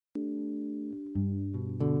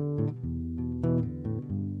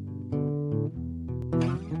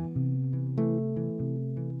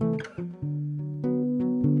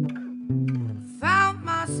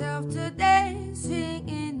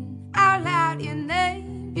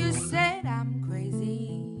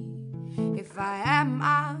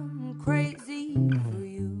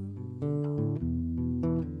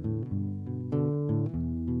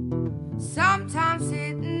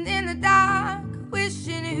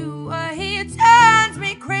you are here turns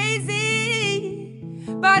me crazy,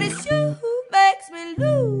 but it's you who makes me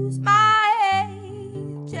lose my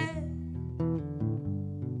age, yeah.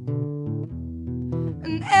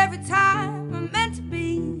 And every time I'm meant to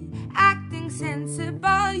be acting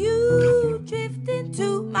sensible, you drift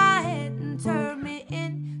into my head and turn me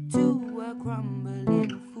into a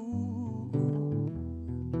crumbling fool.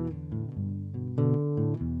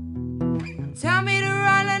 Tell me to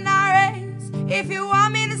run and I race. If you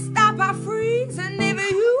want me to stop, I freeze. And if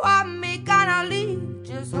you want me gonna leave,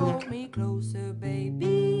 just hold me closer,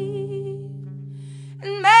 baby,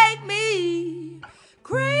 and make me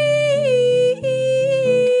crazy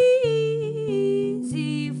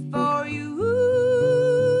for you.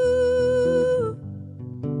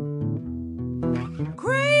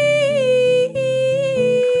 Crazy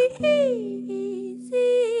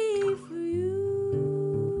for you.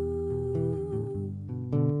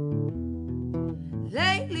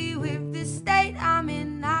 Lately with this state I'm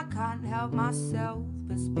in, I can't help myself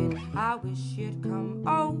but spin. I wish you'd come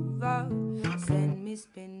over, send me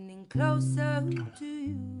spinning closer to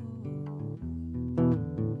you.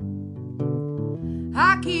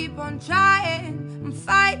 I keep on trying, I'm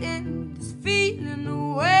fighting this feeling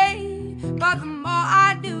away, but the more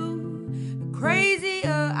I do, the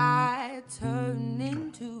crazier I turn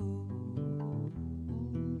into.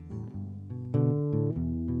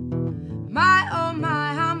 My oh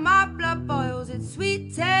my, how my blood boils, its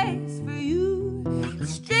sweet taste for you. It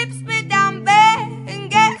strips me down bare and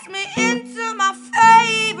gets me into my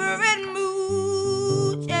favorite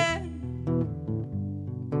mood, yeah.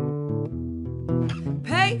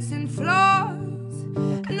 Pacing floors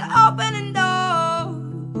and opening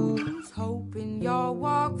doors, hoping you'll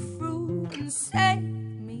walk through and save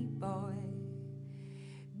me, boy,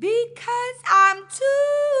 because I'm too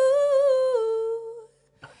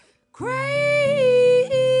crazy